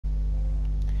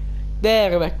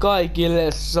Terve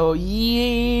kaikille, se on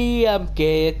JMG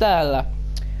täällä.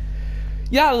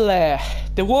 Jälleen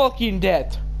The Walking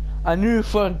Dead, A New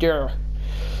Frontier.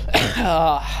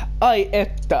 Ai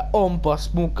että,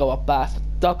 onpas mukava päästä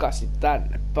takaisin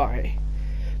tänne pariin.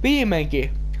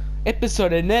 Viimeinkin,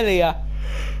 episode 4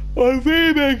 on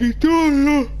viimeinkin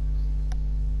tullut.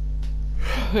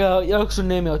 Ja jakson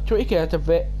nimi on Tricky at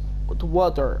the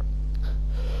Water.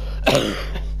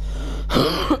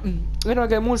 En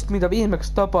oikein muista mitä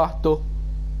viimeksi tapahtui.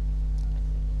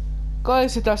 Kai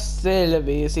se tässä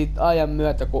selvii sit ajan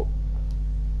myötä, kun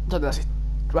tätä sit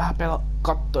vähän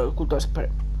kattoi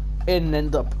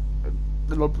ennen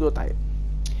jotain.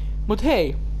 Mut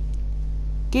hei,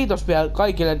 kiitos vielä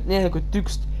kaikille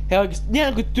 41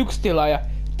 tilaajaa.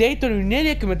 Teitä on nyt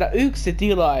 41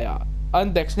 tilaajaa.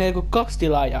 Anteeksi, 42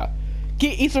 tilaajaa.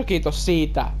 Iso kiitos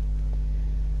siitä.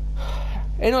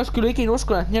 En ois kyllä ikinä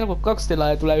uskonut, että 42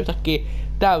 tilaajaa tulee yhtäkkiä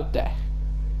täyteen.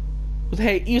 Mut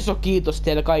hei, iso kiitos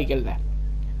teille kaikille.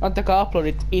 Antakaa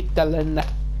uploadit itsellenne.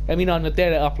 Ja minä annan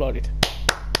teille uploadit.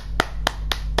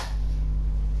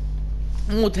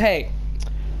 Mut hei,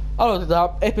 aloitetaan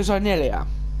episode 4.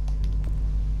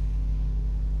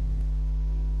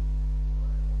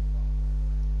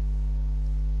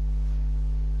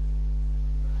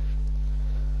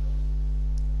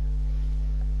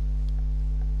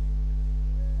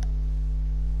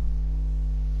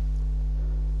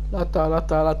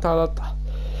 Lata.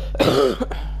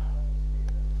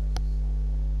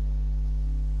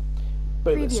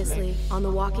 Previously on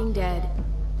The Walking Dead.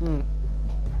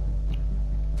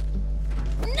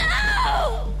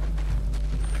 No!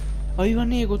 Aivan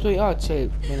niin kuin toi AJ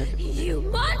menetti. You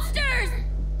monsters!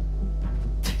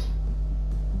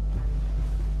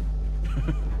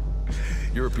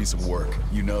 You're a piece of work.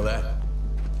 You know that?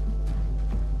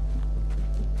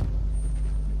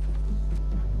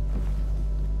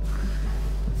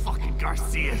 Fucking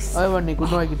Garcias. Aivan niin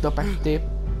kuin noikin tapettiin.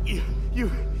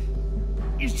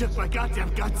 You took my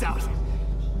goddamn guts out.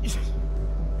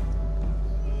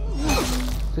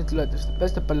 Sitten löytyy sitä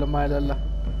pesäpallomaidolla.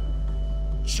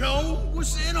 Joe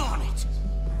was in on it.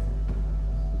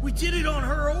 We did it on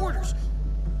her orders.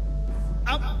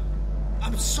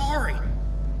 I'm sorry.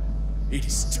 It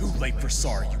is too late for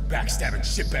sorry, you backstabbing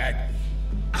shitbag.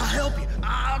 I'll help you.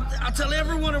 I'll tell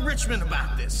everyone in Richmond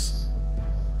about this.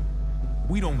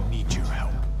 We don't need your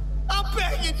help. I'm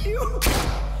begging you.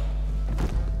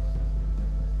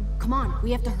 Come on,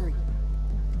 we have to hurry.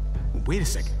 Wait a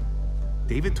second.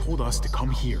 David told us to come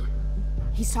here.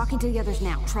 He's talking to the others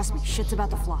now. Trust me, shit's about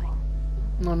to fly.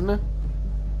 Nonne.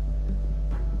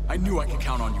 I knew I could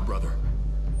count on you, brother.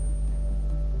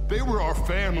 They were our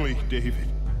family, David.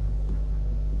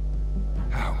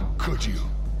 How could you?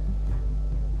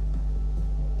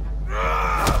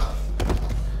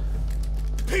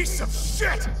 Piece of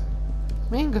shit!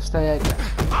 Minkä sitä jäi?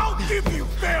 I'll give you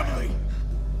family!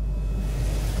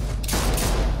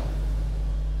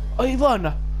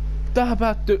 Aivan! Tähän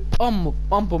päättyi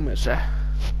ampumiseen.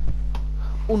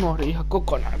 Unohdin ihan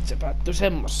kokonaan, että se päättyi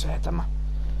semmoseen tämä.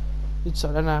 Nyt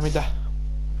saa enää mitä.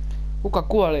 Kuka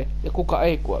kuoli ja kuka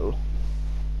ei kuollut.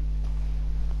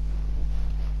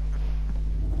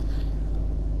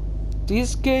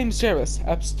 This game serves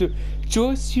apps to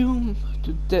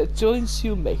the choice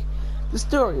you make. The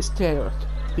story is tailored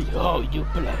to how you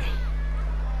play.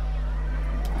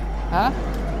 Hä?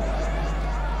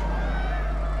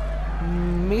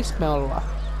 Missä me ollaan?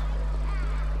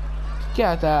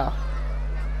 Mikä tää on?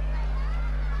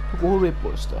 Joku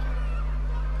huvipuisto.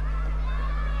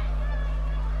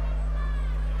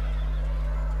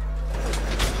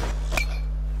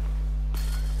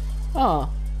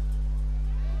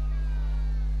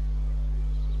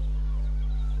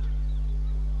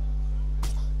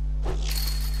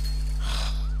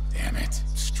 Damn it.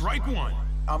 Strike one.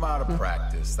 I'm out of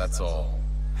practice, that's all.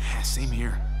 Same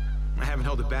here. I haven't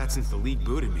held a bat since the league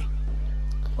booted me.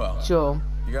 Well, Joo.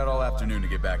 you got all afternoon to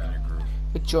get back in your groove.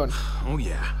 Nyt John. Oh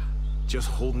yeah. Just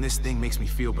holding this thing makes me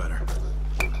feel better.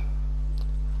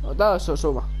 No, tää olisi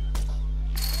osuva.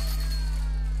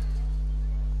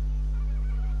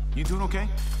 You doing okay?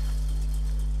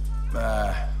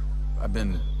 I've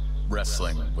been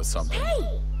wrestling with something.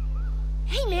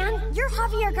 Hey man, you're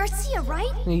Javier Garcia,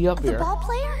 right? Niin The Javier. ball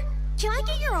player? Can I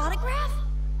get your autograph?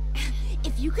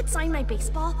 If you could sign my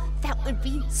baseball, that would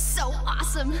be so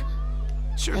awesome.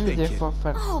 Sure thing, Anything kid. for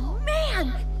fun. Oh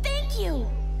man, thank you.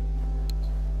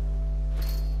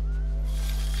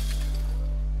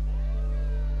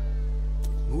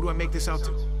 Who do I make this out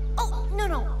to? Oh,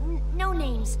 no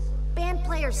names. Band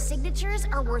players' signatures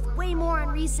are worth way more on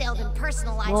resale than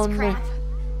personalized Oh, no. crap.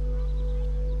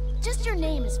 Just your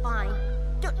name is fine.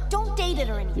 Don't date it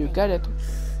or anything. You get it.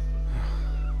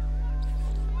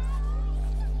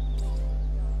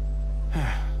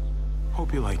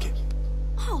 Hope you like it.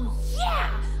 Oh yeah!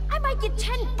 I might get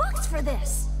 $10 for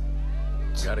this.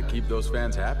 Gotta keep those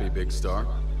fans happy, big star.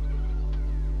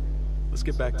 Let's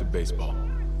get back to baseball.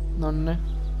 Nonne.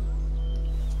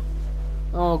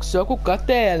 Onks joku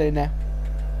kateellinen?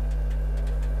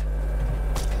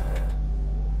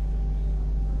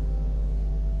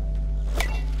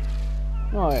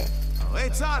 Oi.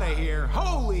 It's out of here.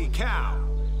 Holy cow.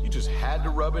 You just had to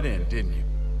rub it in, didn't you?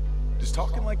 Does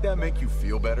talking like that make you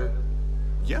feel better?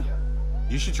 Yeah,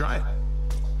 you should try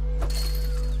it.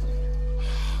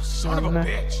 Son of a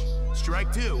bitch.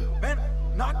 Strike two. Man,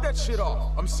 knock that shit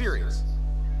off. I'm serious.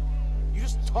 You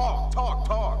just talk.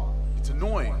 It's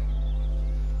annoying.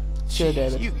 Sure, Jeez,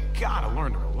 David. you gotta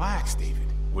learn to relax, David.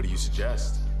 What do you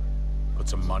suggest? Put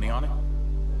some money on it?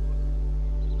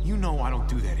 You know I don't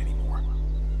do that anymore.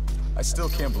 I still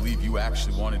can't believe you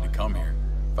actually wanted to come here.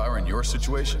 If I were in your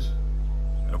situation,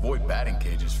 I'd avoid batting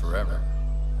cages forever.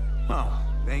 Well,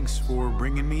 thanks for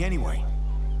bringing me anyway.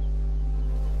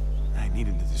 I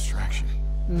needed the distraction.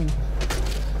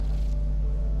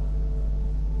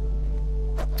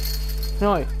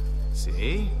 Noi.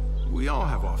 See? We all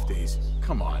have off days.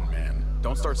 Come on, man.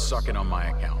 Don't start sucking on my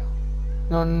account.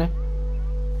 Nonne.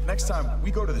 Next time,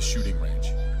 we go to the shooting range.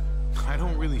 I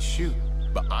don't really shoot.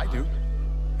 But I do.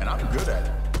 And I'm good at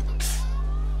it.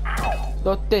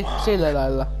 Totti sillä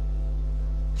lailla.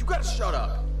 You gotta shut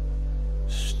up.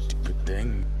 Stupid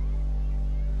thing.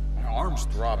 My arm's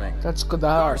throbbing. That's good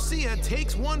hard. Garcia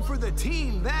takes one for the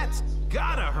team. That's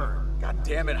gotta hurt. God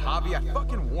damn it, Javi. I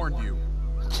fucking warned you.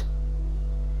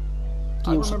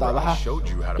 I Kiusataan remember I vähän showed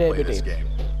you how to play this Davidia. game.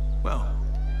 Well,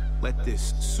 let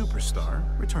this superstar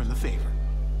return the favor.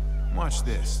 Watch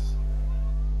this.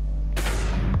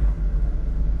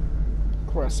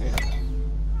 Crosshair.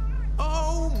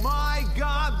 Oh my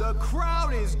God, the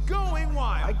crowd is going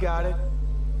wild. I got it.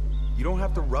 You don't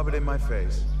have to rub it in my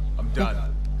face. I'm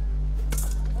done.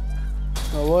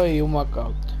 No voi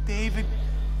jumakautta. David.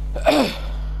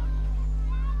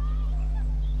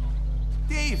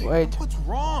 David, Wait. what's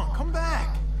wrong? Come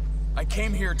back. I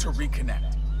came here to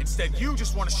reconnect. Instead, you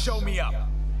just want to show me up.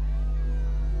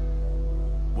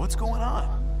 What's going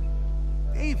on?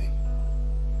 David,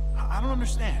 I don't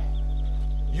understand.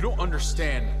 You don't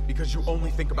understand because you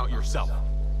only think about yourself.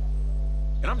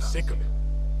 And I'm sick of it.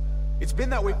 It's been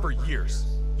that way for years.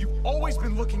 You've always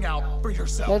been looking out for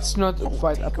yourself. Let's not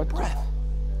fight Take a about breath.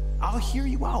 I'll hear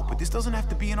you out, but this doesn't have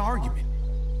to be an argument.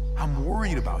 I'm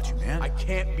worried about you, man. I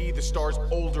can't be the star's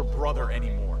older brother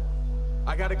anymore.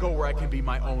 I gotta go where I can be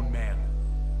my own man.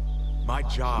 My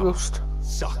job Just.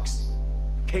 sucks.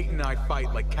 Kate and I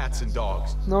fight like cats and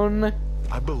dogs. Nonne.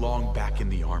 I belong back in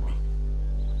the army.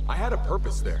 I had a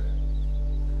purpose there.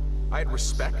 I had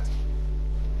respect.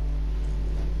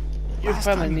 Your Last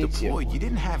family time you needs you. deployed, you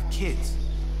didn't have kids.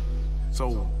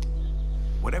 So,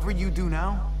 whatever you do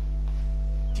now,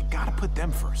 you gotta put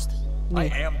them first. I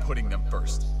am putting them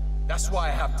first. That's why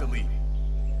I have to leave.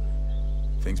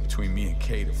 Things between me and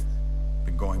Kate have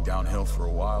been going downhill for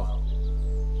a while.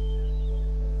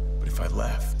 But if I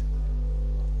left,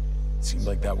 it seemed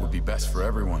like that would be best for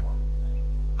everyone.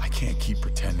 I can't keep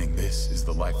pretending this is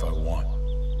the life I want.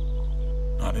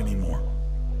 Not anymore.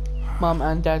 Mom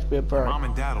and dad will burn. Mom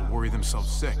and Dad will worry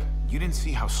themselves sick. You didn't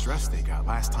see how stressed they got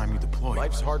last time you deployed.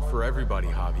 Life's hard for everybody,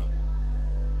 Javi.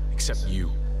 Except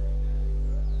you.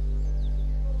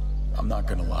 I'm not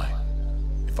gonna lie.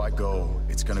 If I go,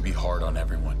 it's gonna be hard on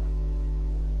everyone.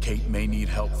 Kate may need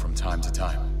help from time to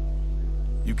time.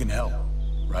 You can help,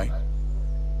 right?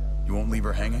 You won't leave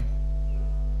her hanging?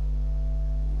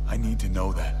 I need to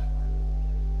know that.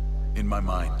 In my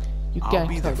mind. You I'll can't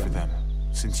be kill there for them.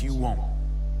 them, since you won't.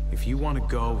 If you want to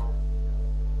go,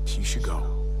 you should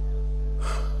go.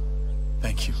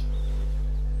 Thank you.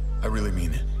 I really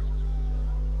mean it.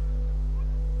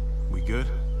 We good?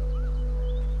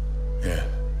 Yeah.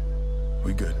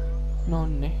 We good.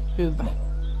 Nonni, hyvä.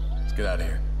 Let's get out of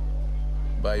here.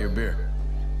 Buy you a beer.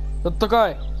 Totta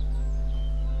kai.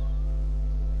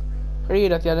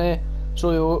 Riidat ja ne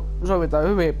sovitaan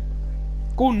hyvin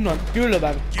kunnon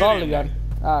kylvän kaljan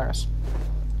ääressä.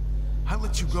 I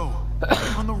let you go.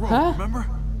 On the road, Huh? remember?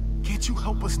 Can't you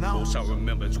help us now? Course I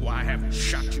remember, it's why I haven't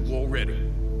shot you already.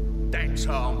 Thanks,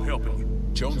 how I'm helping you.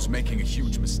 Joan's making a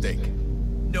huge mistake.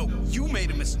 No, you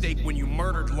made a mistake when you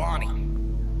murdered Lonnie.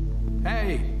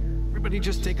 Hey, everybody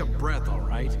just take a breath, all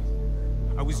right?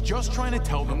 I was just trying to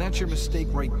tell them And that's your mistake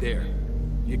right there.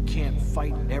 You can't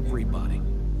fight everybody.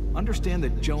 Understand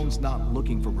that Joan's not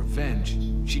looking for revenge.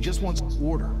 She just wants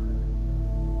order.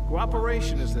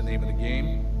 Cooperation is the name of the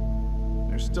game.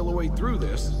 There's still a way through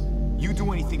this. You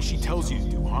do anything she tells you to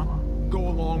do, huh? Go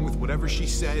along with whatever she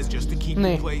says just to keep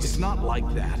the place. It's not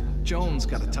like that. Joan's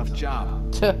got a tough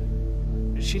job.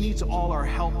 She needs all our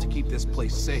help to keep this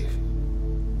place safe.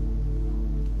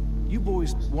 You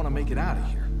boys want to make it out of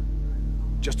here.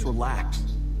 Just relax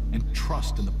and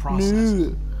trust in the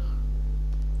process.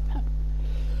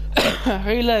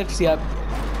 Relax ja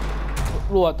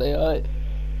luota ja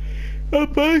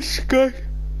paskas.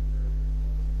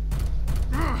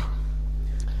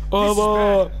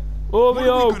 Avaa! Ovi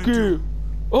auki!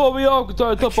 Ovi auki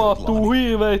tai tapahtuu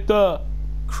hirveitä!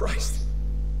 Christ,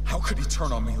 how could he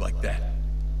turn on me like that?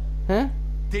 Huh?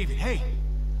 David, hey!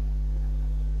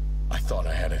 I thought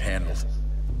I had it handled.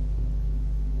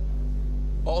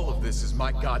 All of this is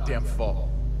my goddamn fault.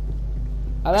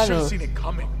 I should have seen it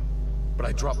coming, but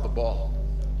I dropped the ball.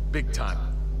 Big time.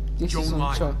 Joan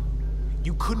lied.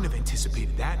 You couldn't have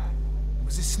anticipated that. It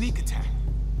was a sneak attack.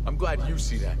 I'm glad you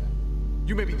see that.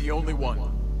 You may be the only one.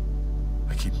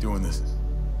 I keep doing this,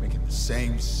 making the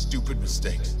same stupid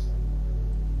mistakes.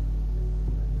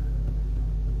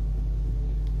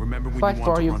 Remember when you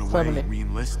wanted to run away and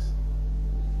re-enlist?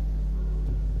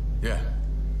 Yeah,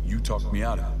 you talked me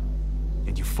out of it.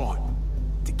 And you fought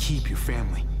to keep your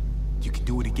family. You can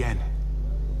do it again.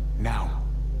 Now.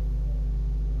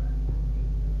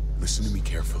 Listen to me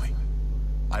carefully.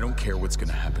 I don't care what's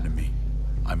gonna happen to me.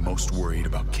 I'm most worried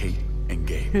about Kate and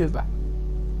Gabe. Hyvä.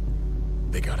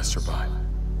 They gotta survive,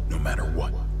 no matter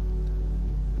what.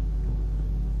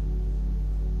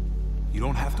 You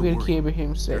don't have to We'll worry. keep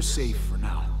him safe. They're safe for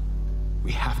now.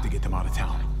 We have to get them out of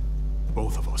town.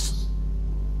 Both of us.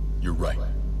 You're right.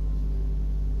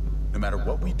 No matter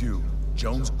what we do,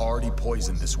 Joan's already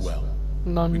poisoned this well.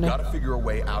 Nonne. We've gotta figure a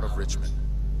way out of Richmond.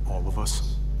 All of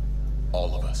us?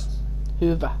 All of us.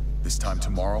 Hyvä. This time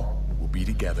tomorrow, we'll be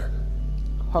together.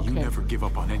 Okay. You never give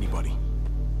up on anybody.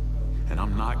 And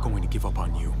I'm not going to give up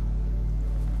on you.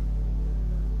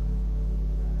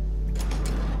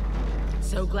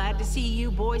 So glad to see you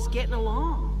boys getting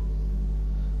along.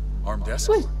 Armed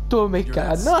escort. Vittu You're mikä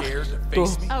not scared to nahtu.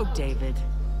 face me? Oh, David,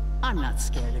 I'm not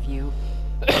scared of you.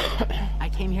 I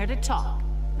came here to talk,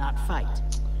 not fight.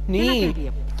 You're not gonna be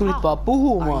a Tulit vaan problem, are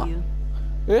puhumaan.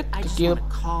 you? I just want a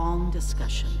calm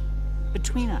discussion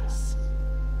between us.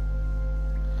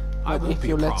 I But won't if be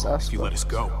you a let problem us if you go. let us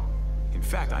go. In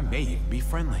fact, I may even be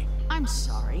friendly. I'm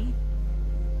sorry.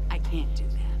 I can't do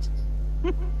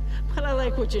that. But I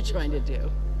like what you're trying to do.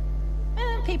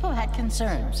 People had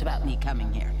concerns about me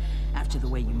coming here after the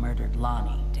way you murdered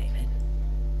Lonnie, David.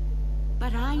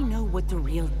 But I know what the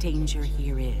real danger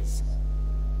here is.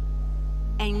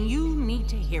 And you need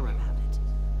to hear about it.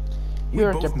 We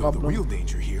You're both the know the problem. real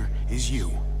danger here is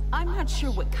you. I'm not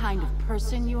sure what kind of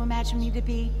person you imagine me to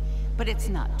be, but it's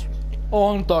not true.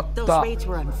 On Those totta. raids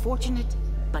were unfortunate,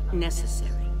 but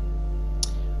necessary.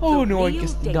 On The real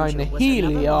oikeesti danger nainen was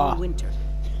another hiljaa. long winter.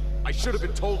 I should have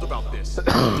been told about this.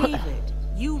 David,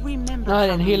 you remember Nainen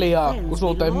how many hiljaa, kun friends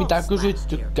sulta we ei mitään lost last year.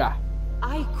 kysyttykään.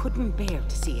 I couldn't bear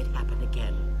to see it happen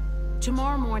again.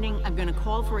 Tomorrow morning, I'm gonna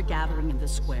call for a gathering in the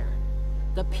square.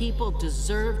 The people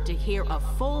deserve to hear a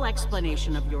full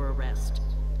explanation of your arrest.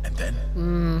 And then?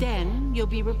 Then you'll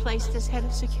be replaced as head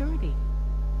of security.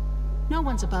 No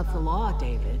one's above the law,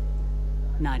 David.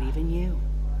 Not even you.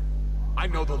 I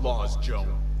know the laws, Joan.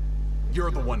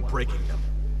 You're the one breaking them.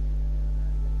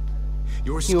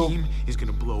 Your scheme is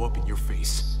gonna blow up in your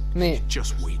face. Niin.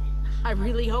 Just wait. I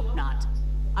really hope not.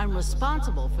 I'm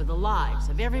responsible for the lives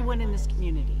of everyone in this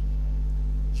community.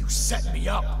 You set me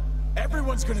up.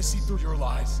 Everyone's gonna see through your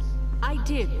lies. I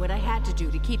did what I had to do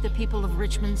to keep the people of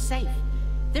Richmond safe.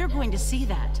 They're going to see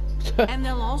that. And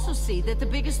they'll also see that the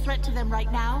biggest threat to them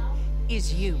right now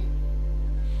is you.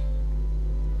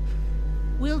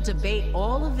 We'll debate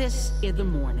all of this in the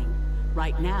morning.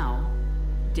 Right now,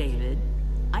 David,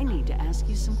 I need to ask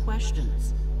you some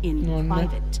questions in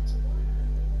private.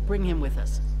 Bring him with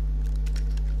us.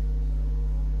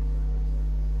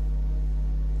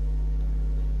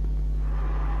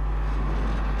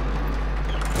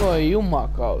 Oi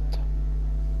jumakautta.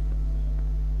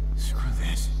 Screw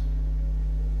this.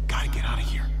 Gotta get out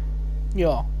of here.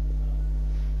 Joo.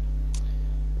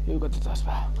 Katsotaan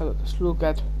vähän. Katsotaan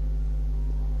luket.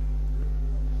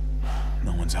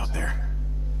 No one's out there.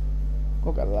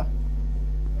 Kokeillaan.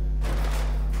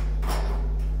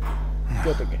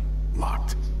 Jotenkin.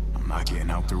 Locked. I'm not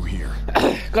getting out through here.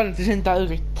 Kannatti sentään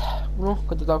yrittää. No,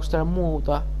 katsotaan onko täällä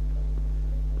muuta.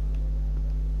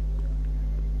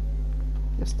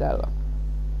 Mitäs täällä on?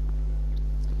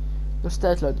 Jos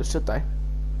täältä löytyis jotain.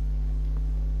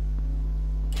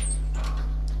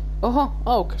 Oho,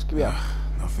 aukesikin vielä.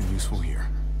 Nothing useful here.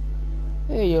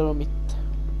 Ei ollut mitään.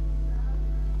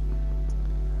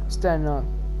 Stand on.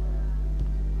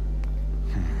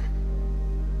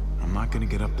 I'm not gonna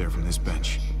get up there from this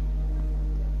bench.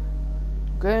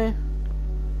 Okay.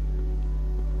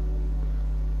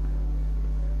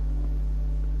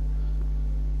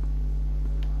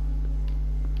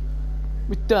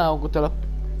 Mitä onko täällä?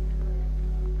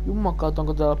 Jummakautta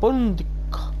onko täällä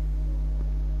pontikka?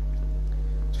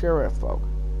 Sheriff auka.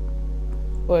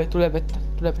 Oi, tulee vettä,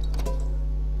 tulee vettä.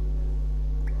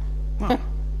 Well,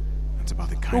 that's about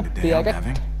the kind of day I'm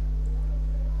having.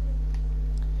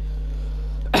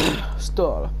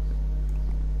 Stall.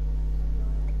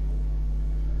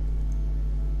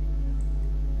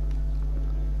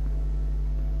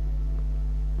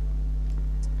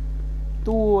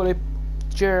 Tuoli.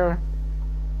 Chair.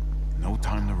 No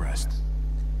time to rest.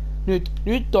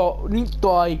 Nyt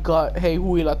on aika, hei,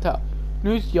 huilata.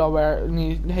 Nyt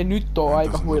nyt on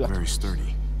aika huilata. Very sturdy.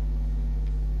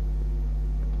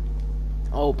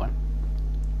 Open.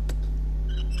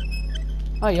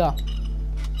 Ai jaa.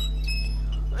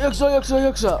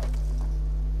 Jaksaa.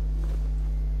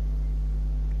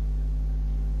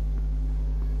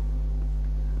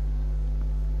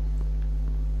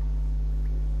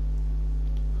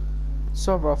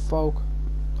 Sorry, folk.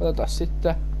 Katsotaan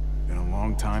sitten. Been a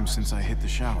long time since I hit the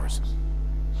showers.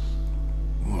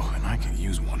 Oh, and I could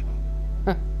use one.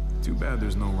 Too bad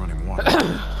there's no running water.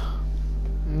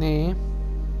 Niin.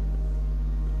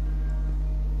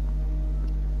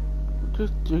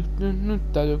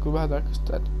 Nyt täytyy kyllä vähän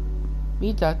tarkistaa, että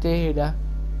mitä tehdä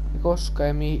ja koska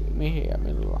ja mihin ja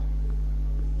milloin.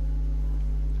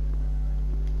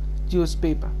 Use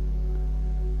paper.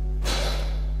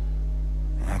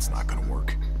 That's not gonna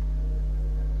work.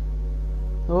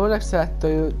 Luuleeko sä, että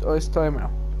toi ois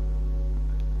toiminut?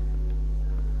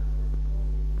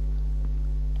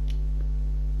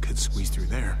 Could squeeze through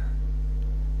there.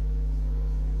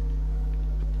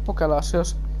 Kokeillaan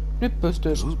jos nyt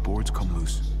pystyy. Those boards come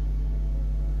loose.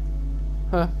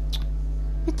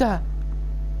 Mitä?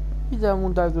 Mitä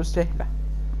mun täytyisi tehdä?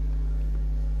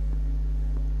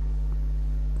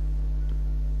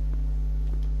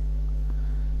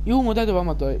 Juu, mun täytyy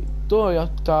varmaan toi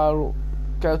ottaa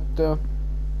käyttöön.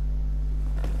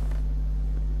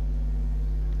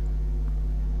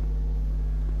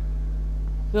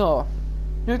 Joo.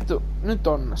 Nyt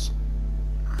onnes.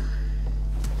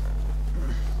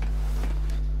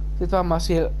 Sitten varmaan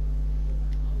siellä...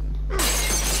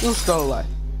 Just tollain.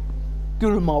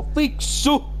 Kyllä mä oon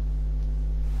fiksu!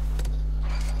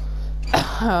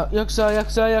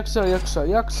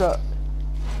 Jaksaa.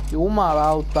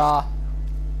 Jumalautaa.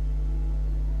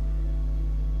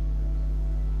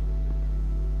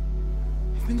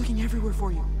 I've been looking everywhere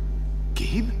for you.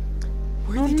 Gabe?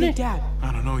 Where did they take Dad?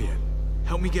 I don't know yet.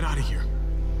 Help me get out of here.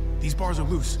 These bars are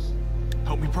loose.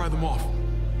 Help me pry them off.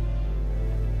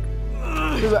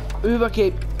 Hyvä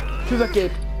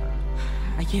Gabe.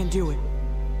 I can't do it.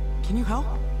 Can you help?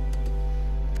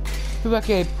 Hyvä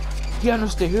Gabe.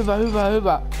 Hienosti, hyvä.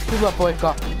 Hyvä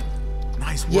poika.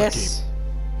 Nice work, yes.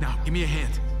 Gabe. Now, give me a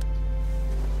hand.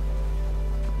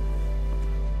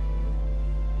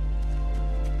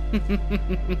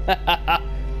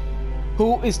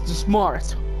 Who is the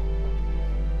smart?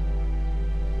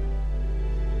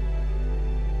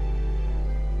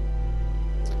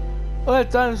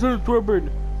 Otetaan sun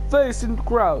Robin. Face in the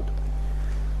crowd.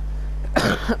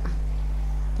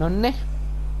 Nonne.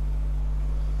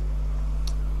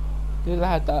 Nyt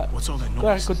lähdetään. What's all that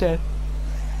noise?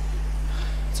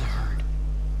 It's a herd.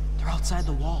 They're outside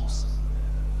the walls.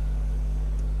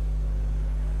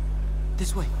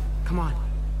 This way. Come on.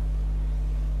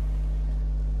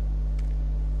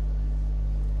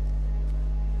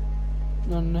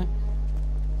 Nonne.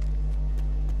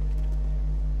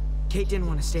 Kate didn't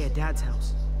want to stay at Dad's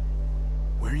house.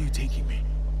 Where are you taking me?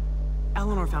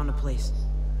 Eleanor found a place.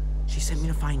 She sent me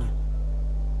to find you.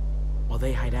 While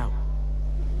they hide out.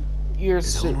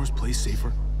 Is Eleanor's place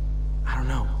safer? I don't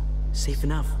know. Safe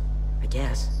enough, I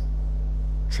guess.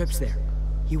 Tripp's there.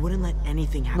 He wouldn't let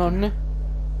anything happen. Nonne.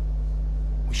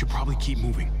 We should probably keep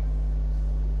moving.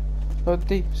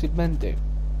 Otti, sit mentiin.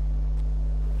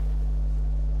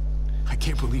 I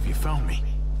can't believe you found me.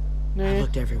 I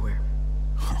looked everywhere.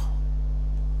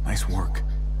 Nice work.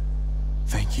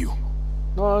 Thank you.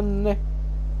 Nonne.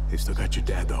 They've still got your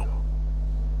dad, though.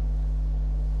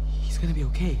 He's gonna be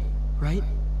okay, right?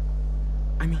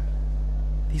 I mean,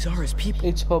 these are his people.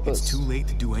 It's hopeless. It's too late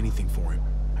to do anything for him.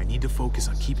 I need to focus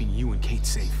on keeping you and Kate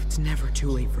safe. It's never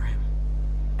too late for him.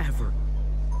 Ever.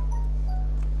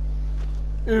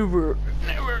 Never.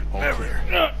 All clear.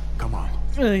 Come on.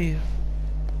 Ai.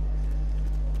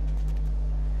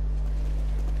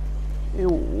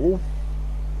 Juu.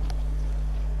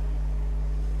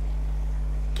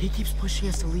 Kate keeps pushing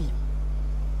us to leave.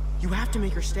 You have to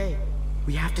make her stay.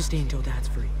 We have to stay until Dad's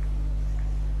free.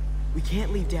 We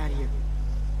can't leave Dad here.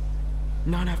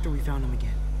 Not after we found him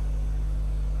again.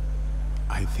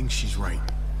 I think she's right.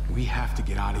 We have to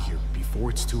get out of here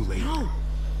before it's too late. No!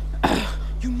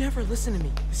 You never listen to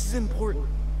me. This is important.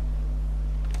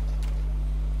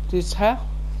 Siis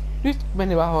nyt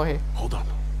meni vähän ohi. Hold up.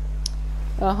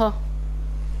 Aha.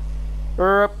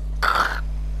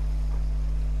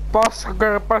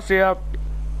 Paskakärpäsiä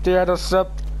tiedossa.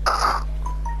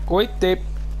 Kuitti.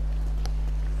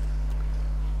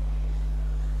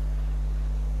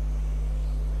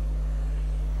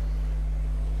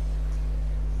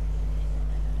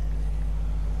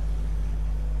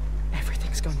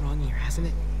 Everything's gone wrong here, hasn't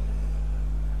it?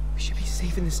 We should be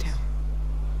safe in this town.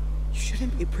 You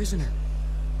shouldn't be a prisoner.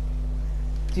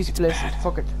 This place is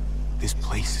fucked. This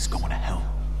place is going to hell.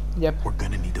 Yep. We're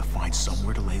gonna need to find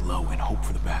somewhere to lay low and hope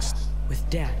for the best. With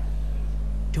Dad.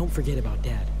 Don't forget about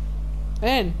Dad.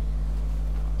 En.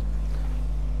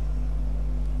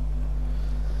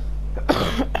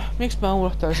 Miksi mä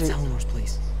unohtaisin? That's Eleanor's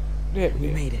place.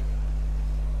 We made it.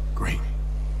 Great.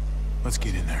 Let's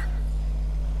get in there.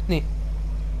 Niin.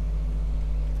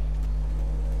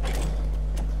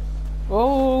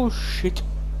 Oh shit.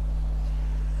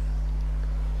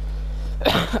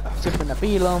 Sitten mennään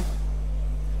piiloon.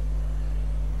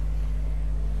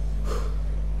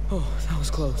 Oh, that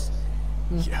was close.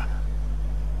 Yeah.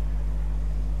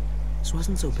 This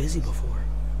wasn't so busy before.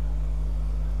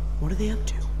 What are they up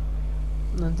to?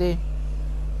 Nothing.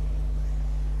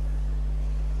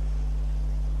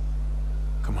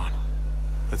 Come on.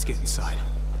 Let's get inside.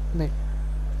 Niin.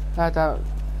 Lähdetään...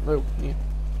 No, niin.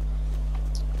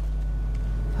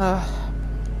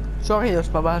 Sori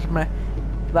jos mä vähän semmonen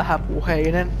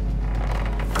vähäpuheinen.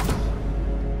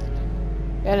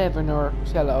 Eleanor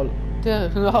siellä on.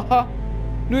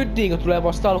 Nyt niinku tulee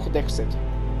vasta alkutekstit.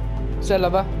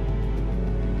 Selvä.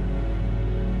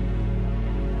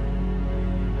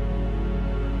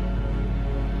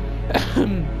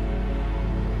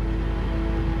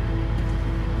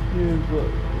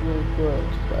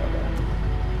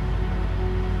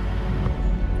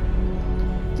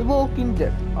 The Walking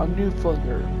Dead, a new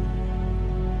folder.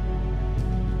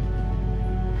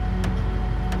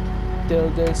 Tell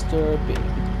the story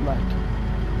like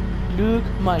Luke,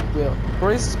 Michael,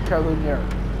 Chris, Carolina.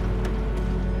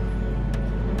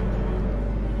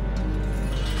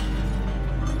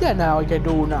 Mitä nää oikein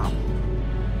duunaa?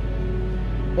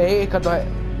 Ei kato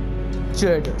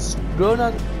Judges,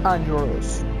 Ronald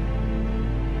Andrews.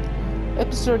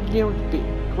 Episode Unit B,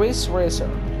 Chris Racer.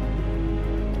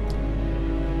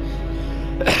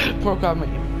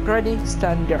 Programming, Ready,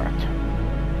 Standard.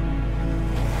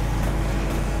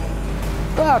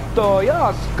 Kattoo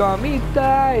Jaska,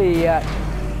 mitä äijät?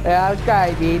 Älkää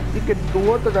ei viittikö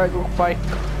tuota tai koko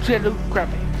paikka. Siellä on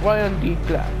Grammy, Ryan D.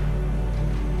 Glad.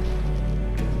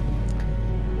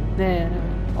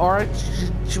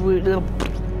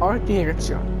 Art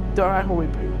direction, Dara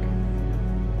Hoiberg.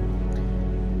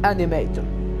 Animator,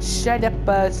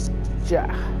 Shadapas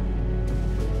Jah.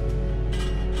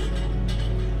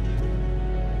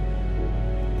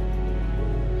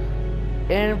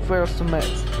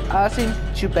 Enforcement, Asin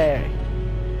Chuberi.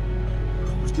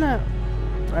 What's that?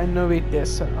 I know it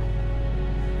is.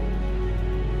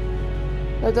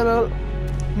 Little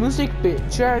music by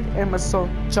Jared Emerson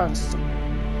Johnson.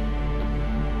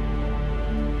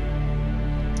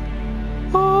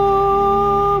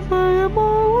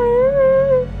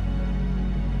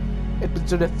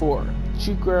 Episode 4,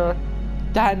 Sugar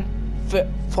Dan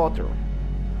Fodder.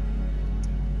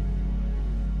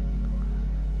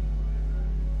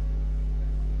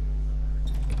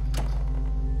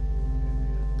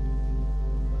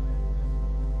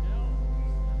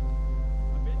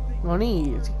 No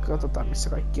niin, sit katsotaan missä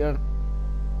kaikki on.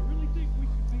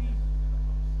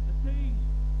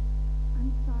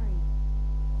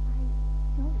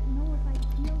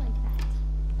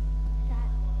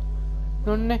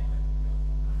 Nonne.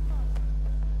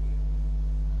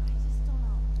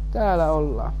 Täällä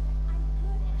ollaan.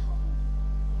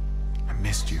 I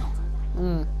missed you.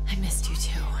 I missed you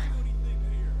too.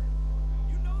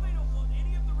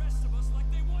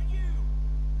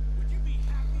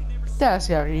 Tää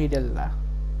siellä riidellään.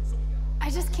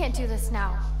 I just can't do this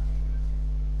now.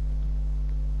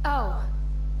 Oh,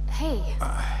 hey.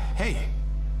 Hey.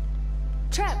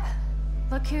 Trip.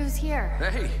 Look who's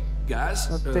here. Hey, guys.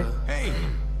 Hey.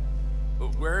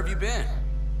 Where have you been?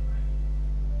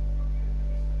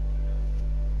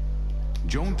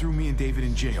 Joan threw me and David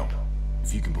in jail,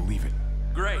 if you can believe it.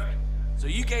 Great. So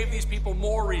you gave these people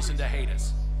more reason to hate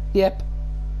us. Yep.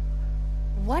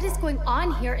 What is going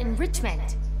on here in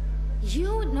Richmond?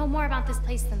 You know more about this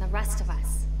place than the rest of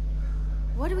us.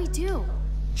 What do we do?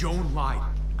 Joan lied.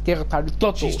 Kerrotaan nyt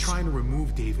totuus. She's trying to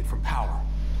remove David from power.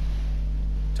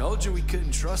 Told you we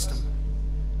couldn't trust him.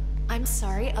 I'm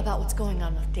sorry about what's going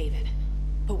on with David,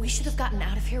 but we should have gotten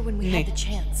out of here when we had the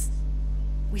chance.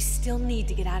 We still need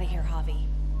to get out of here, Javi.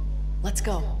 Let's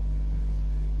go.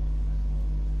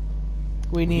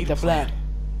 We need a plan.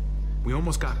 We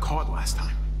almost got caught last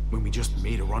time when we just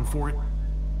made a run for it.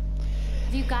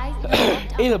 Have you guys looked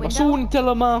out the Ilman window?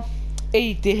 suunnitelmaa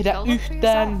ei tehdä Go look for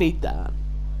yhtään yourself. mitään.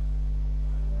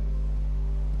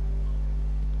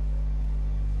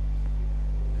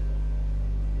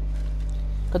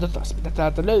 Katsotaan mitä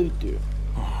täältä löytyy.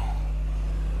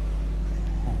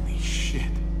 Holy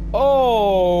shit.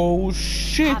 Oh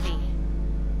shit! Javi,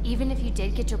 even if you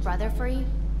did get your brother free,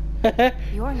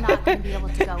 you're not gonna be able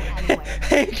to go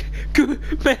anywhere.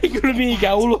 Me ei kyllä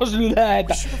mihinkään ulos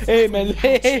lähetä. Ei mennä.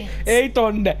 Ei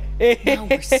tonne.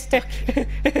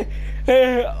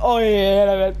 Oi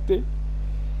helvetti.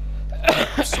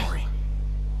 I'm sorry.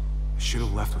 I should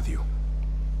have left with you.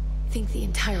 I think the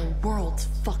entire world's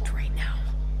fucked right now.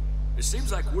 It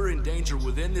seems like we're in danger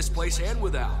within this place and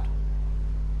without.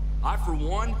 I, for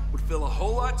one, would feel a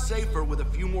whole lot safer with a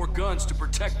few more guns to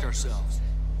protect ourselves.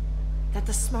 That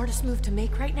the smartest move to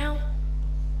make right now?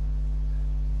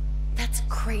 That's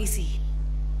crazy.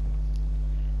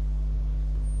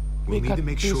 We need to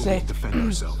make sure we defend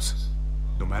ourselves.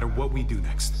 No matter what we do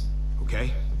next.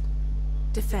 Okay?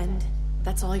 Defend?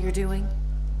 That's all you're doing?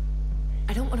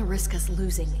 I don't want to risk us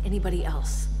losing anybody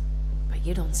else. But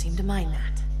you don't seem to mind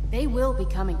that. They will be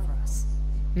coming for us.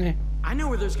 I know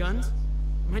where there's guns.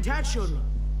 My dad showed me.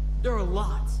 There are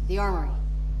lots. The armory.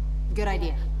 Good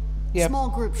idea. Yep. Small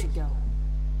group should go.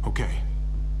 Okay.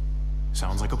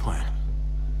 Sounds like a plan.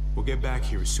 We'll get back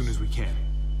here as soon as we can.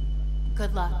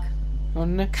 Good luck.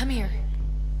 Onne. Come here.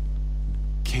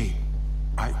 Kate,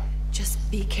 Just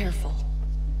be careful.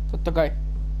 Totta kai.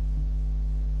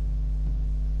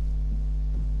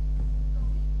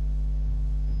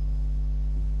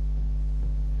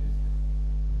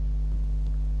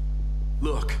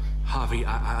 Look, Javi,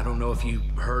 I don't know if you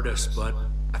heard us, but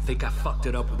I think I fucked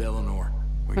it up with Eleanor.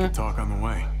 We can talk on the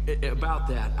way. About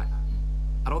that,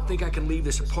 I don't think I can leave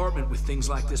this apartment with things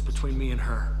like this between me and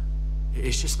her.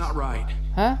 It's just not right.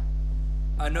 Huh?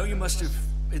 I know you must have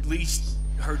at least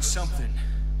heard something.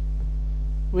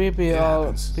 We be It all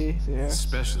happens. be there.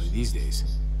 Especially these days.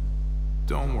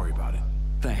 Don't worry about it.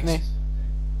 Thanks. Nee.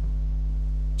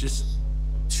 Just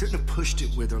shouldn't have pushed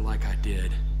it with her like I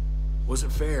did.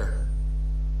 Wasn't fair.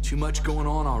 Too much going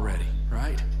on already,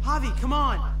 right? Javi, come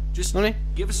on. Just Noniin.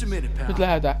 give us a minute, pal. Nyt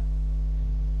lähdetään.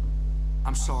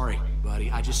 I'm sorry, buddy.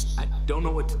 I don't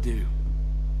know what to do.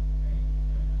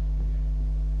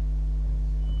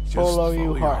 Just Follow you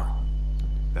your heart.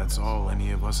 That's all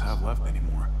any of us have left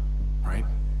anymore, right?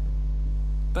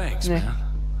 Thanks, Nee. man.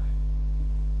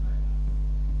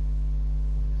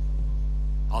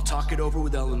 I'll talk it over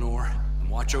with Eleanor and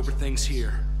watch over things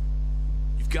here.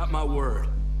 You've got my word.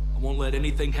 I won't let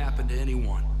anything happen to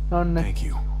anyone. Nonne. Thank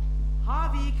you.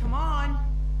 Javi, come on.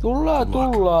 Tullaan, Good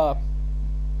luck. tullaan.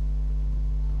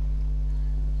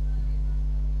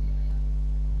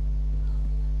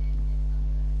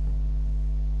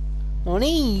 No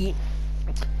niin.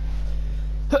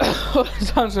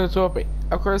 Otetaan se sopi.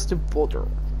 Across the water.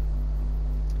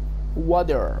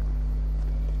 Water.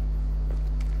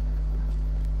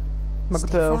 Mä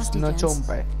katsoin frosty, noita gents.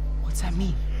 zombeja. What's that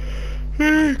mean?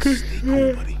 Stay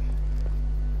cool, buddy.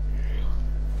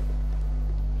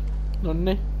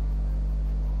 Nonni.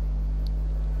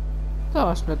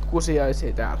 Taas näitä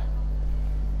kusiaisia täällä.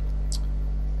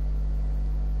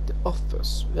 The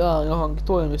office. Jaa, johonkin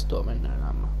toimistoon mennään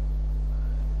nämä.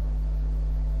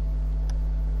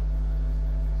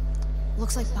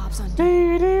 Looks like Bob's on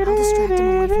duty. I'll distract him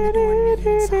away from the door and meet him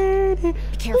inside.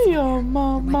 Be careful. There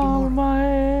might be more.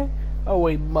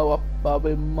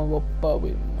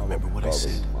 Remember what I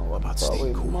said about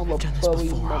staying cool? I've done this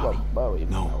before,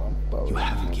 No, you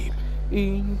haven't, Gabe.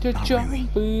 In the Not really.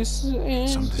 jumpies, in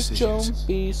Some the decisions,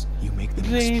 jumpies, you make them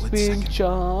in a split sleeping second,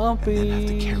 and then have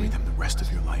to carry jumpy. them the rest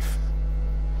of your life.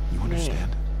 You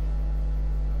understand?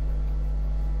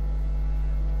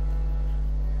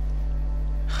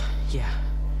 Yeah,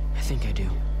 I think I do.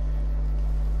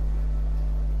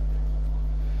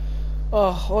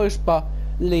 Oh, oispa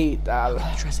Lee täällä.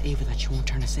 I trust Ava that she won't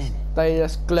turn us in. Tai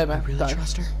edes I really Clementine.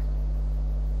 trust her.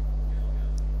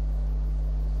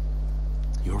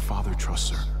 Your father trusts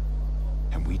her,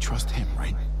 and we trust him,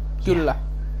 right? Kyllä.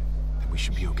 Then we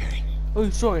should be okay. Oh,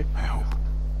 sorry. I hope.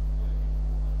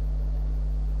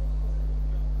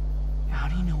 How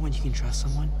do you know when you can trust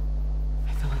someone?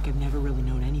 I feel like I've never really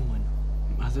known anyone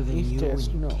other than you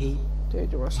and Kate.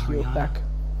 Back.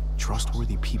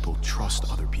 Trustworthy people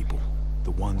trust other people.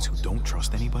 The ones who don't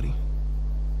trust anybody,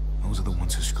 those are the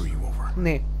ones who screw you over.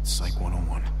 Niin. Psych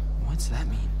 101. What's that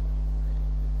mean?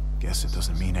 Guess it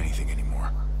doesn't mean anything anymore.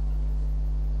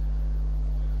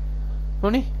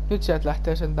 Noniin, nyt sieltä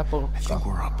lähtee sen I porukkaan. think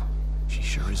we're up. She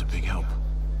sure is a big help.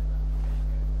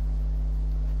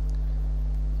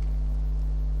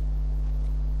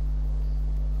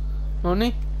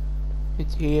 Noniin.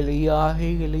 Nyt hiljaa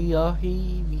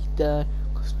hiivitään,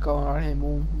 koska ne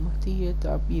mummo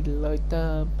tietää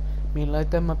milloin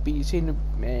tämä biisi nyt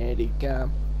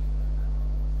menikään.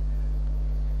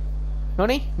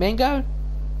 Noniin, menkää!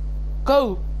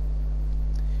 Go!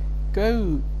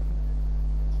 Go!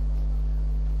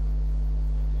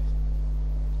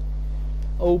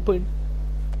 Open.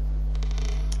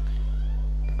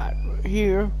 And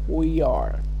here we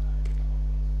are.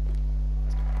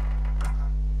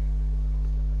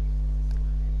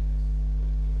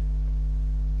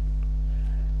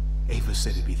 Ava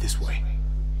said it'd be this way.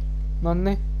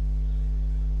 Nonni.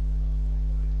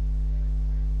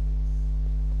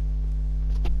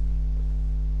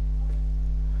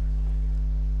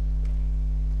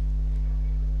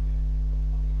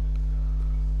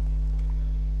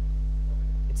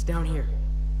 It's down here.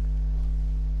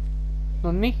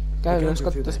 Nonni, käydään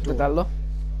katsotaan mitä täällä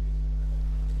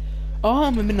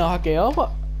on. Me mennään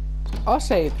hakemaan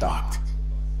aseita.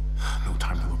 No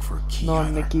time to look for a key.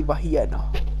 Nonni, kiva,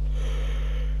 hienoa.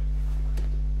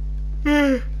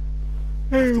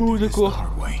 Ei muuta kuin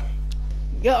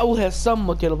jauhe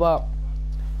sammutilla vaan.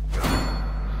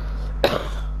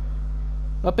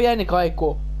 No pieni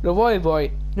kaiku. No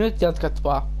voi. Nyt jatkat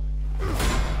vaan.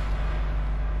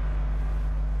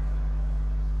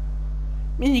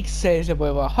 Miksei se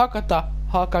voi vaan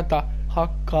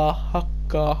hakkaa.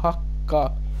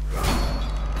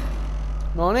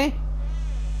 Noni.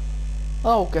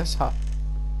 Aukesha.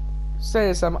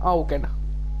 Sesam aukena.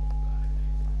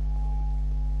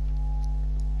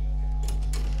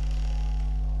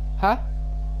 Häh?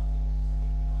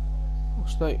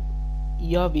 Onks toi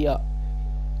Javia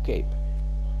Cape?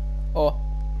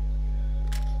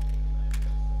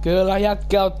 Kyllä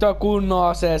jätkä ottaa kunnon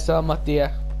aseen saman tien.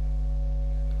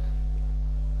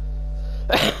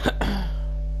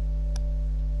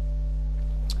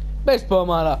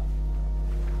 Baseball-maala.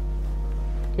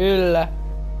 Kyllä.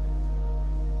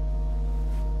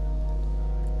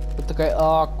 Totta kai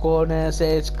A-koneen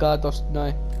 7 tosta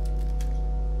noin.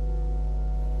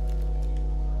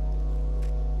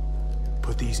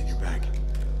 Put these in your bag.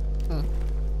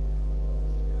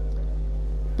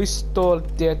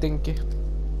 Pistoolit tietenkin.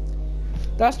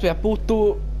 Tästä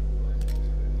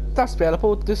vielä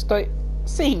puuttuis toi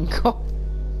Sinko.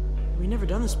 We never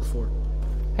done this before.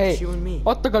 Hei,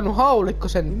 ottakaa nu haulikko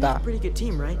sentään. We made a pretty good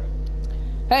team, right?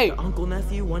 Hei! The uncle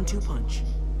nephew 1-2 punch.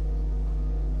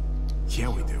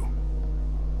 Yeah, we do.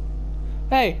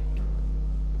 Hei!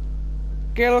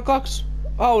 Kello 2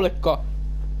 haulikko.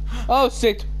 Oh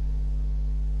shit!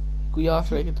 Kun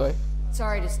Jaaslikin toi.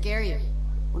 Sorry to scare you.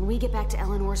 When we get back to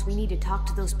Eleanor's, we need to talk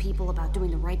to those people about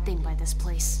doing the right thing by this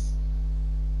place.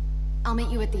 I'll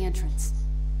meet you at the entrance.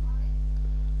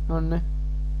 Nonne.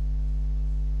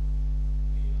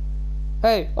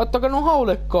 Hei, ottakaa nu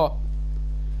haulikko!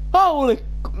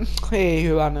 Haulikko! Ei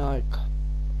hyvänä aika.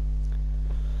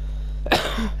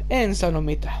 En sano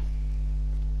mitään.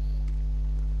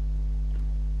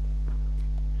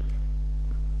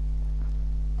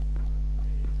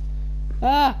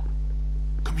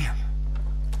 Come here.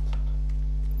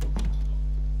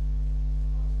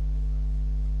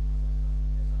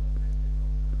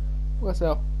 Kuka se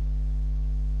on?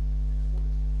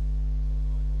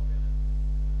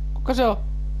 Kuka se on?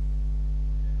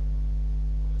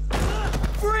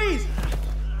 Freeze!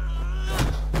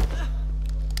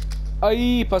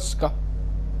 Ai paska.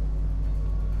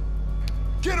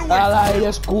 Älä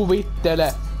edes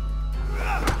kuvittele.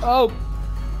 Oh.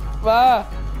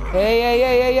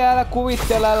 Ei, älä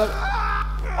kuvittele.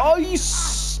 Ai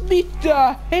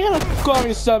mitä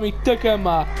helkkarissa mit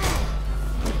tekemään?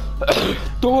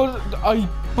 Ai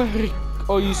peri.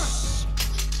 Ois.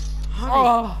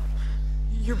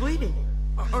 You're bleeding.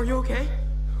 Are you okay?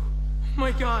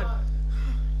 My God.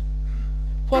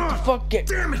 What the fuck?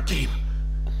 Damn it, Gabe.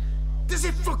 Does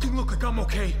it fucking look like I'm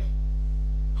okay?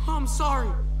 I'm sorry.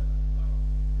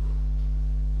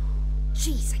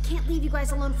 Jeez, I can't leave you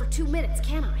guys alone for 2 minutes,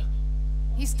 can I?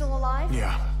 He's still alive?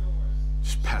 Yeah.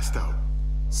 Just passed out.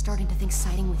 Starting to think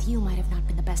siding with you might have not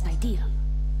been the best idea.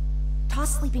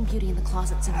 Toss Sleeping Beauty in the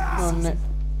closet somewhere this season.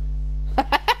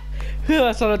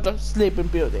 Hyvä sanota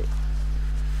Sleeping Beauty.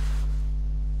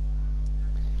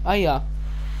 Ai jaa.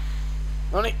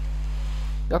 Noniin.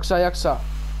 Jaksaa.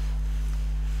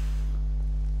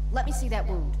 Let me see that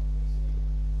wound.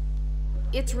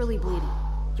 It's really bleeding.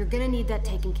 You're gonna need that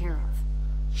taken care of.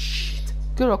 Shit.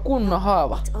 Kyllä kunnon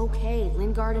haava. It's okay.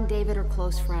 Lingard and David are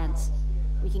close friends.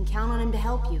 We can count on him to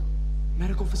help you.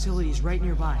 Medical facility is right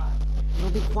nearby.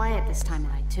 It'll be quiet this time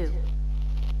of night, too.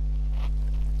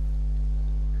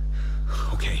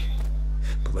 Okay,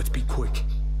 but let's be quick.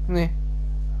 Niin.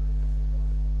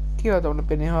 Kiva tommonen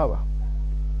pieni haava.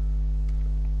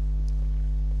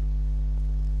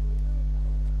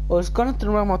 Ois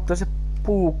kannattanut varmaan ottaa se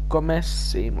puukko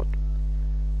messiin, mut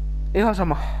ihan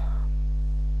sama.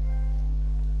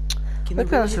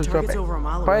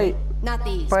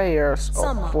 Prayers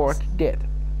for the dead.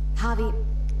 Javi,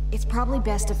 it's probably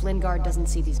best if Lingard doesn't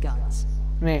see these guns.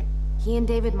 Niin. He and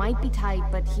David might be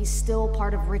tight, but he's still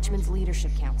part of Richmond's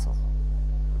leadership council.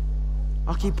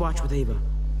 I'll keep watch with Ava.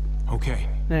 Okay.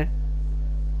 Niin.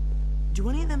 Do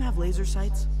any of them have laser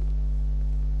sights?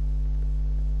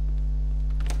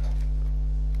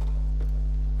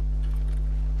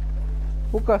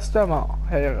 Kukas tämä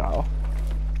herra on?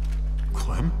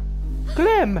 Clem?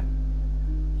 Clem!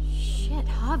 Shit,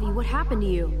 Javi, what happened to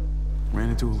you? Ran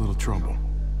into a little trouble.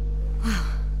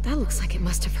 That looks like it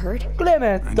must have hurt.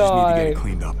 Clementine! I just need to get it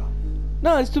cleaned up.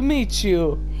 Nice to meet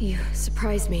you. You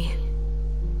surprised me.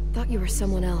 Thought you were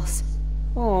someone else.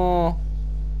 Oh.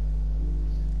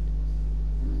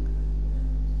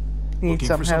 Need Looking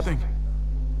some for help. something?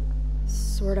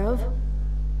 Sort of.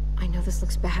 I know this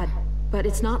looks bad, but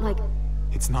it's not like...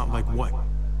 It's not like what?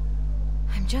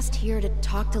 I'm just here to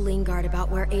talk to Lingard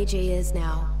about where AJ is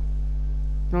now.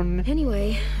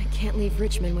 Anyway, I can't leave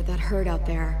Richmond with that herd out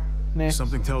there.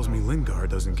 Something tells me Lingard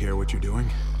doesn't care what you're doing.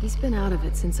 He's been out of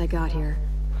it since I got here.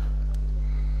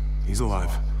 He's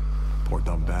alive. Poor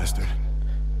dumb bastard.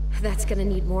 That's gonna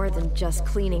need more than just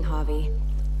cleaning, Javi.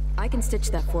 I can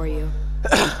stitch that for you.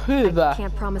 Hyvä. I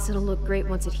can't promise it'll look great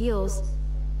once it heals.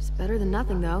 It's better than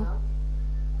nothing, though.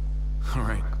 All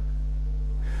right.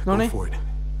 Go for it.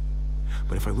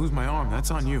 But if I lose my arm,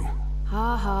 that's on you.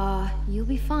 Ha ha, you'll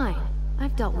be fine.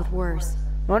 I've dealt with worse.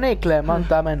 No niin, Clem,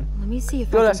 antaa mennä. Let me see if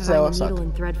I Kyllä can sä find se a osaat. needle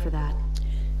and thread for that.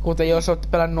 Kuten jos ootte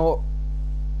pelannut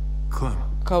Clem.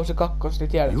 kausi 2, niin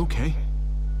tiedät. You okay?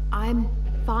 I'm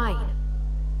fine.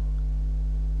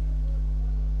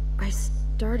 I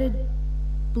started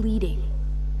bleeding.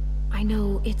 I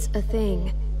know it's a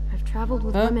thing. I've traveled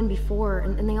with women before,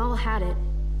 and they all had it.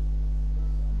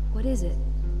 What is it?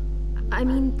 I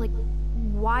mean, like,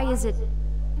 why is it...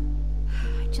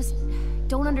 I just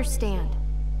don't understand.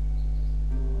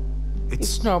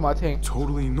 It's normal thing.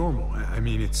 Totally normal. I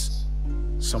mean, it's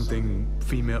something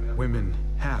female women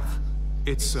have.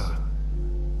 It's,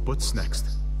 what's next?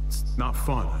 It's not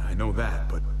fun, I know that,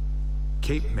 but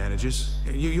Kate manages.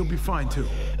 You'll be fine, too.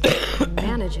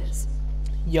 Manages?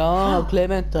 Jaa,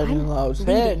 Clementine house.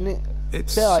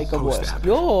 Se aika vuosi.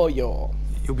 Joo.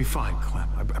 You'll be fine, Clem.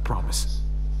 I promise.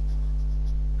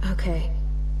 Okay.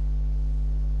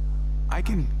 I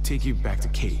can take you back to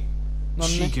Kate.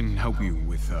 She can help you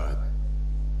with,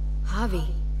 Javi,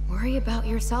 worry about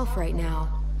yourself right now.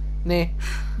 Niin.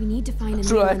 We need to find a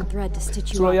needle and thread to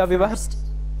stitch you Sulla on up Javi vähän... first.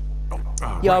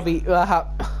 Javi vähän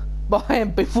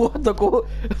pahempi vuoto kuin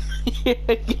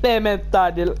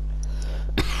Clementinella.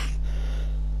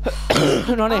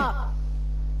 Noniin.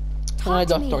 Ai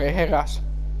tohtori heräs.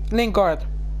 Lingard.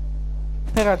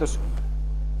 Herätys.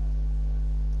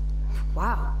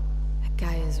 Wow, that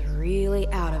guy is really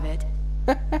out of it.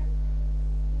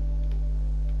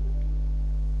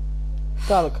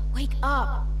 Talk. Wake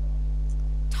up.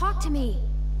 Talk to me.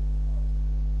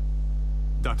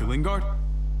 Dr. Lingard?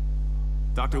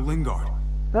 Dr. Lingard.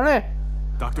 Noniin.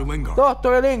 Dr. Lingard.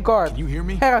 Tohtori Lingard. Can you hear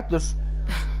me? Herätys.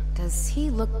 Does he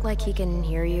look like he can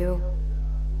hear you?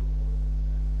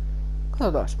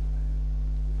 Katsotaas.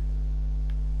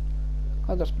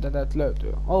 Katsotaas mitä täältä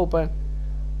löytyy. Open.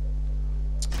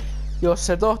 Jos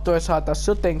se tohtori saatais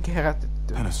jotenkin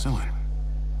herätettyä. Penicillin.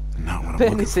 Not what I'm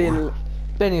looking for.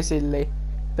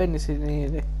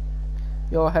 Penicillini.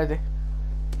 Joo heti.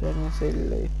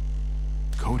 Penicillin.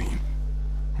 Codeine.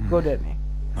 Codeine.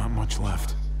 Not much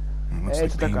left. It looks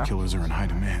like painkillers are in high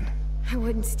demand. I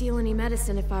wouldn't steal any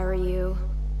medicine if I were you.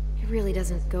 It really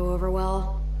doesn't go over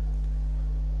well.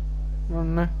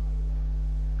 Nonne.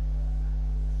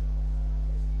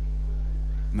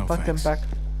 No Pack thanks. back.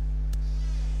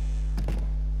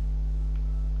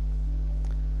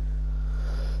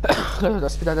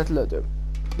 Katsotaan mitä täältä löytyy.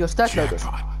 Jos täältä löytyy.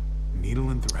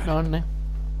 Needle and thread. Nonne.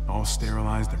 all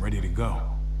sterilized and ready to go.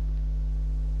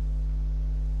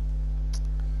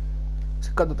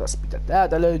 Katsotaan mitä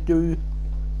täältä löytyy.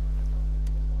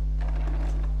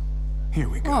 Here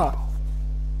we go.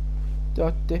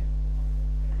 Totti.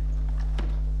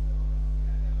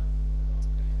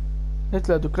 Nyt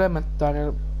löytyy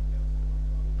Clementine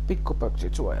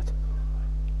pikkupöksit suojat.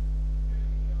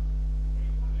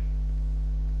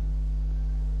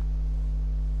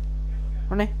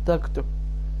 Noniin, tarkattu.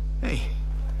 Hey,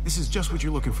 this is just what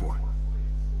you're looking for.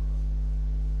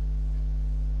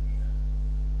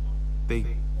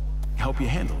 They help you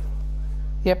handle it.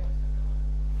 Yep.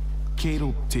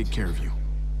 Kate'll take care of you.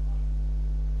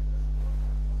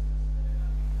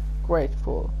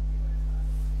 Grateful.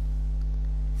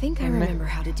 Think I remember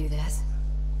how to do this.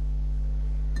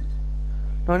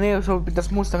 No niin, sulla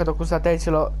pitäis muistaa, kato, kun sä teit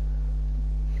silloin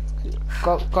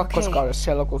kakkoskaudessa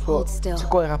siellä, kun se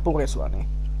koira puri sua, niin.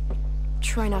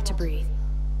 Try not to breathe.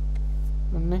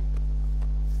 No niin.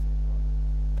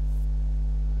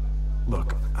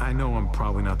 Look, I know I'm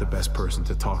probably not the best person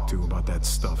to talk to about that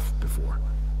stuff before.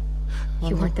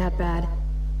 You weren't that bad.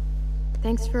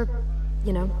 Thanks for,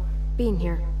 you know, being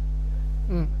here.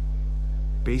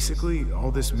 Basically,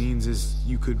 all this means is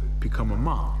you could become a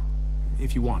mom,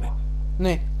 if you wanted.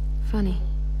 Niin. Funny.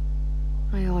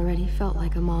 I already felt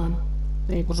like a mom.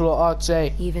 Niin, kun sulla on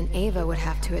AJ. Even Ava would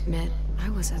have to admit, I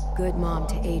was a good mom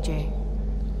to AJ.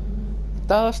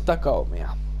 Taas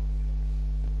takaumia.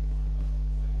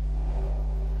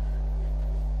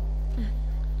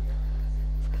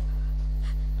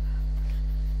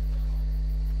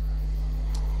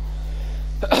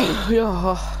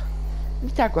 Jaha.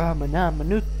 Mitäköhän me näemme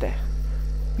nytte?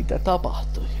 Mitä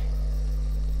tapahtui?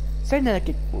 Sen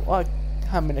jälkeen kun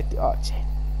hän menetti AJ.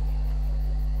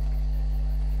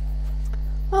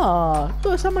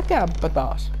 Toi sama kämppä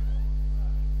taas.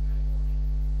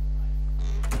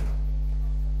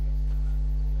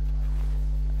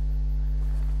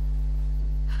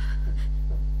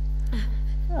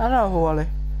 Älä huoli.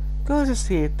 Kyllä se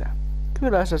siitä,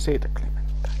 Clementine.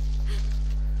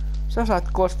 Sä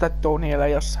saat kostettua niillä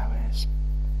jossain vaiheessa.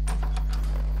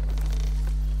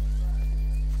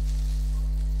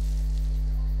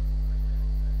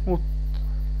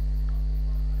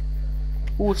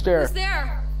 Who's there? Who's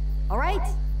there? All right.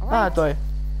 All right. Toi.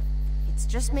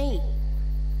 It's just me.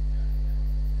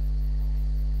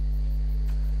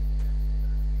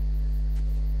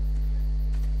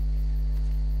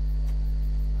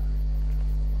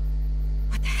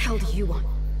 What the hell do you want?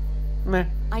 Meh.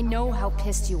 I know how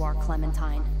pissed you are,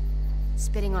 Clementine.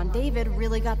 Spitting on David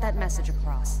really got that message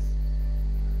across.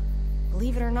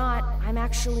 Believe it or not, I'm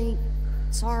actually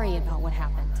sorry about what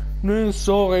happened. No,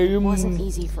 sorry. It wasn't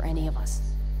easy for any of us.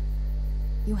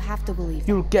 You have to believe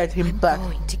You'll get him back.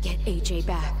 I'm going to get AJ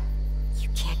back. You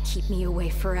can't keep me away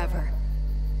forever.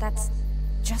 That's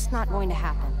just not going to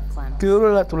happen, Clem.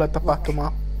 Kyllä tulee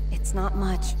tapahtumaan. It's not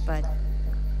much, but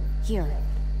here.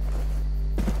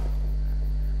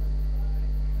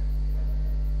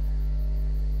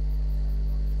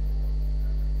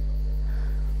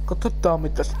 Katsotaan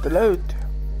mitä sitten löytyy.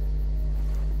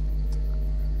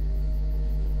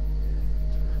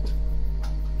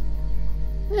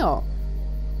 Joo.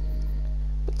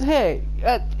 Mutta hei,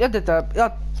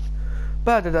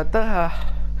 päätetään tähän.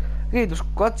 Kiitos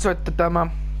kun katsoitte tämä.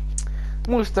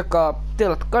 Muistakaa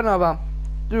tilata kanava,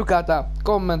 tykätä,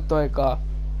 kommentoikaa.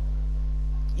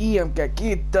 IMG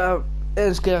kiittää.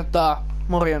 Ensi kertaa.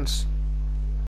 Morjens.